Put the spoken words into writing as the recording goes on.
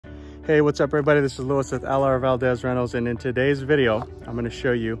Hey, what's up everybody? This is Louis with LR Valdez Rentals, and in today's video, I'm going to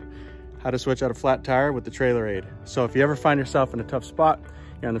show you how to switch out a flat tire with the trailer aid. So if you ever find yourself in a tough spot,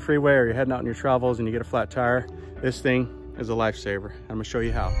 you're on the freeway or you're heading out on your travels and you get a flat tire, this thing is a lifesaver. I'm going to show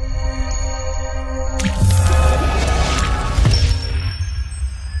you how.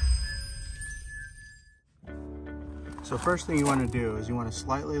 So first thing you want to do is you want to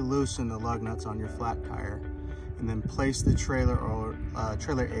slightly loosen the lug nuts on your flat tire and then place the trailer or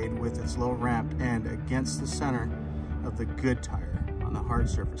trailer aid with its low ramped end against the center of the good tire on the hard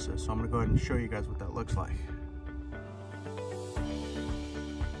surfaces. So I'm going to go ahead and show you guys what that looks like.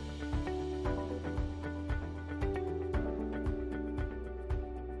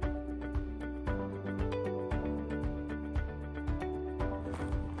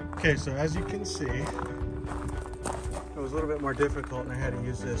 Okay, so as you can see, it was a little bit more difficult and I had to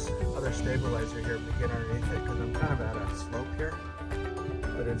use this other stabilizer here to get underneath it because I'm kind of at a slope here.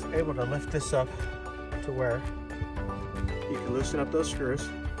 But it's able to lift this up to where you can loosen up those screws.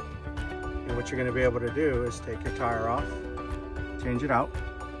 And what you're going to be able to do is take your tire off, change it out,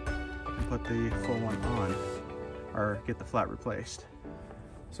 and put the full one on, or get the flat replaced.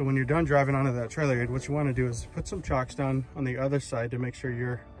 So when you're done driving onto that trailer aid, what you want to do is put some chocks down on the other side to make sure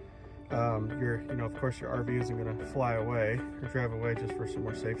of course your RV isn't going to fly away or drive away, just for some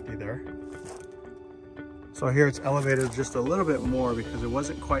more safety there. So here it's elevated just a little bit more because it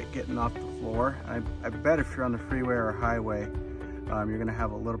wasn't quite getting off the floor. I bet if you're on the freeway or highway, you're going to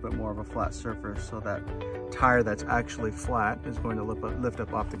have a little bit more of a flat surface, so that tire that's actually flat is going to lift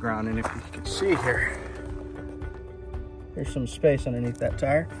up off the ground. And if you can see here, there's some space underneath that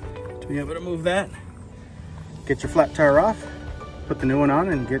tire to be able to move that. Get your flat tire off, put the new one on,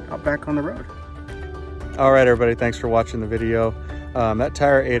 and get up back on the road. All right, everybody, thanks for watching the video. That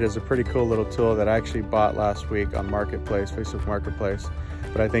tire aid is a pretty cool little tool that I actually bought last week on Marketplace, Facebook Marketplace.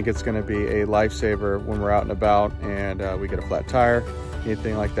 But I think it's going to be a lifesaver when we're out and about and we get a flat tire,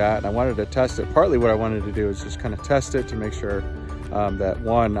 anything like that. And I wanted to test it. Partly what I wanted to do is just kind of test it to make sure that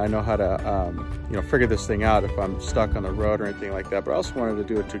one, I know how to figure this thing out if I'm stuck on the road or anything like that. But I also wanted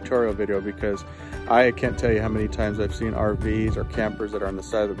to do a tutorial video because I can't tell you how many times I've seen RVs or campers that are on the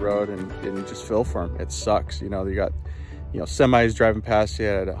side of the road and you just feel for them. It sucks. You got semis driving past you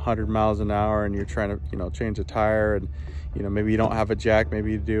at 100 miles an hour and you're trying to change a tire, and maybe you don't have a jack,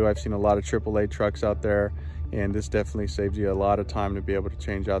 maybe you do. I've seen a lot of AAA trucks out there, and this definitely saves you a lot of time to be able to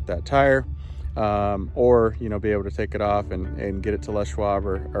change out that tire, or be able to take it off and get it to Les Schwab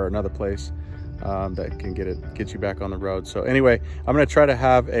or another place that can get you back on the road. So anyway, I'm going to try to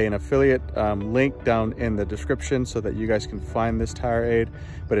have an affiliate link down in the description so that you guys can find this tire aid.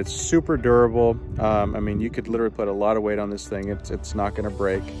 But it's super durable. I mean, you could literally put a lot of weight on this thing. It's not going to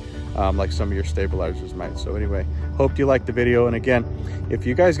break like some of your stabilizers might. So anyway, hope you liked the video. And again, if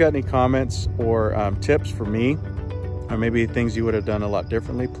you guys got any comments or tips for me, or maybe things you would have done a lot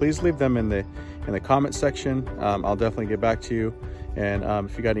differently, please leave them in the comment section. I'll definitely get back to you. And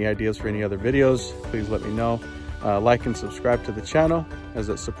if you got any ideas for any other videos, please let me know. Like and subscribe to the channel as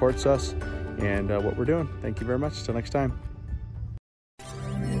it supports us and what we're doing. Thank you very much. Till next time.